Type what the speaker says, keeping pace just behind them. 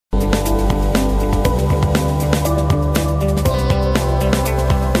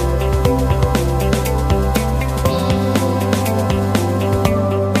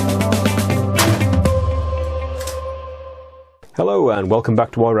and welcome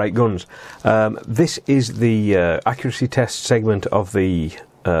back to Wire8 Guns. This is the accuracy test segment of the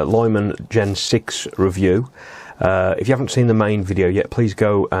Lyman Gen6 review. If you haven't seen the main video yet, please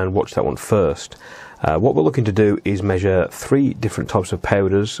go and watch that one first. What we're looking to do is measure 3 different types of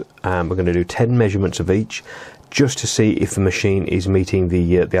powders, and we're going to do 10 measurements of each just to see if the machine is meeting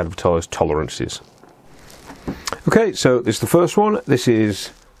the advertised tolerances. Okay, so this is the first one. This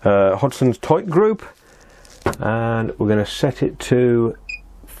is Hodson's Tight Group, and we're going to set it to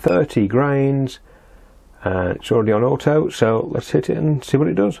 30 grains, and it's already on auto, so let's hit it and see what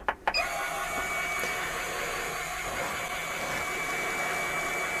it does.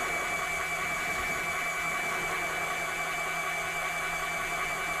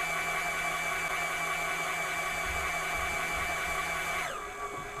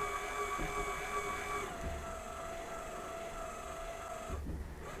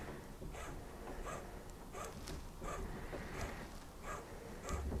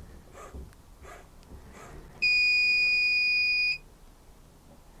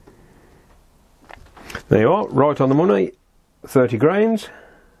 There you are, right on the money, 30 grains.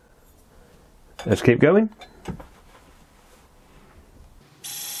 Let's keep going.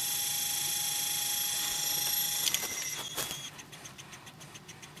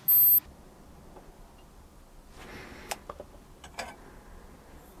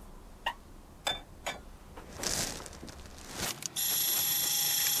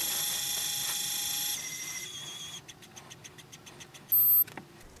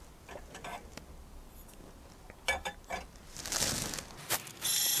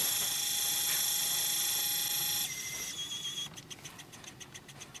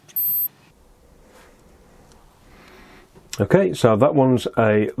 Okay, so that one's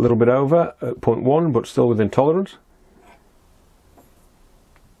a little bit over at 0.1, but still within tolerance.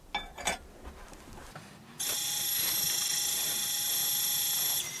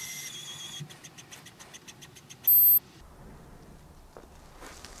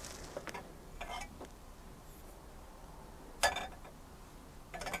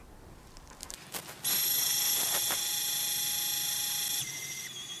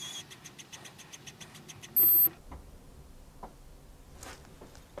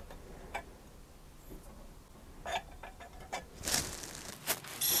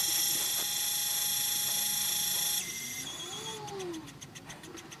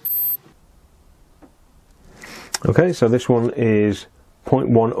 Okay, so this one is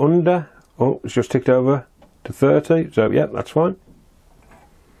 0.1 under. Oh, it's just ticked over to 30, so yeah, that's fine.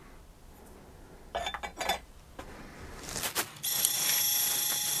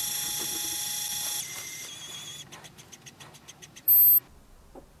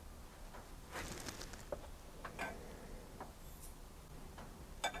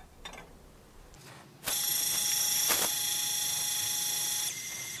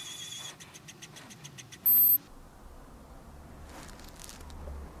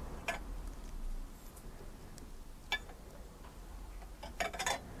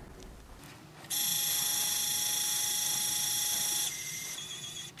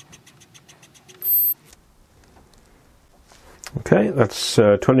 Okay, that's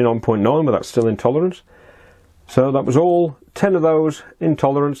 29.9, but that's still in tolerance. So that was all 10 of those in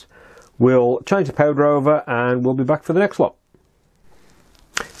tolerance. We'll change the powder over and we'll be back for the next lot.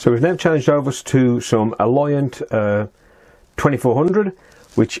 So we've now changed over to some Alliant 2400,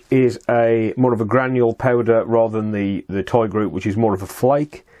 which is more of a granule powder rather than the Tight Group, which is more of a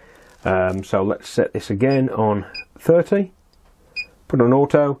flake. So let's set this again on 30, put it on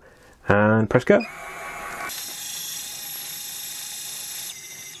auto, and press go.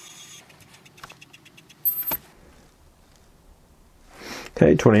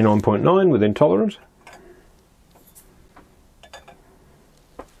 Okay, 29.9 within tolerance.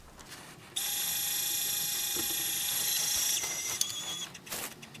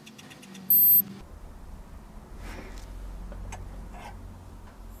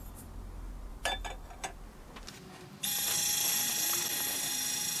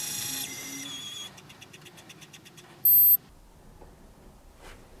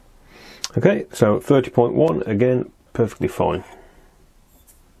 Okay, so 30.1, again, perfectly fine.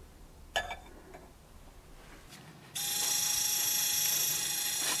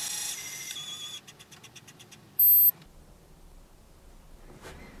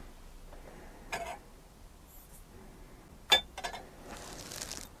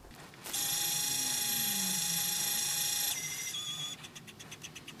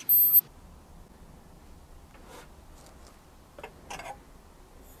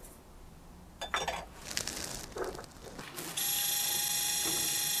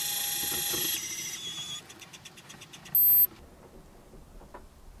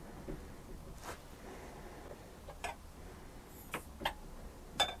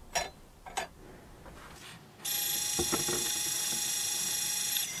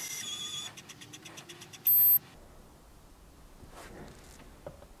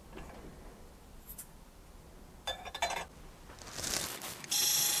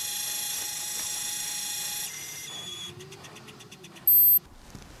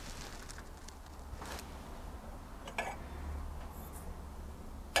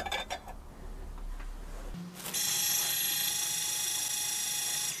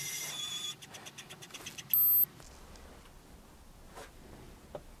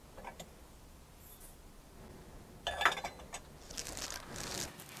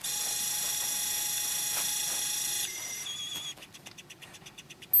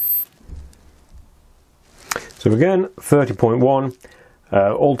 So again, 30.1.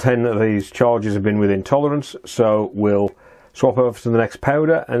 All 10 of these charges have been within tolerance, so we'll swap over to the next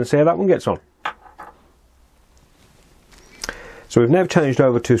powder and see how that one gets on. So we've now changed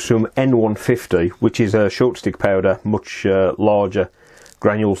over to some N150, which is a short stick powder, much larger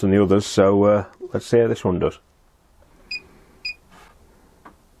granules than the others, so let's see how this one does.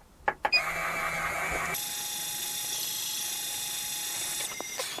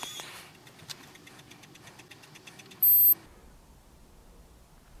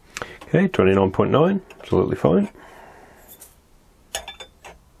 Okay, 29.9, absolutely fine.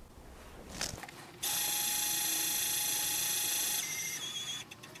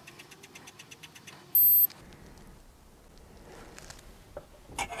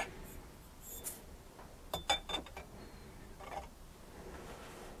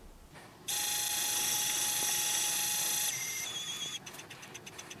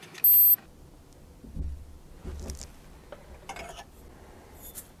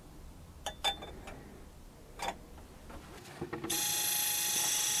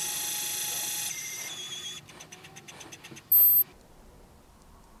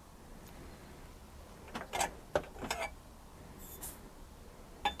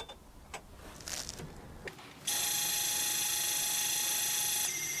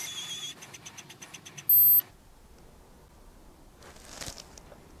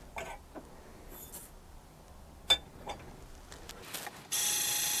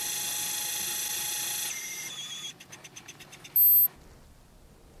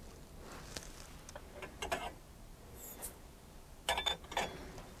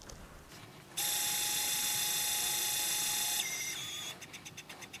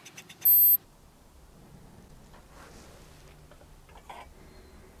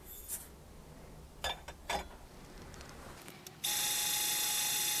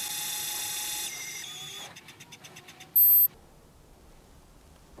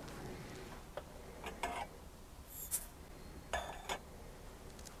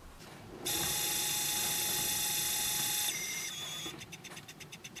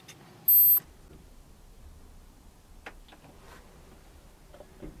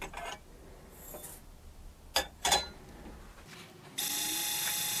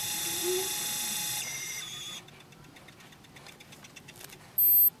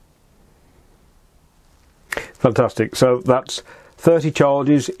 Fantastic. So that's 30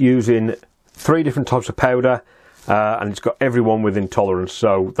 charges using 3 different types of powder, and it's got everyone within tolerance,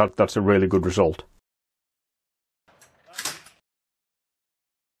 so that's a really good result.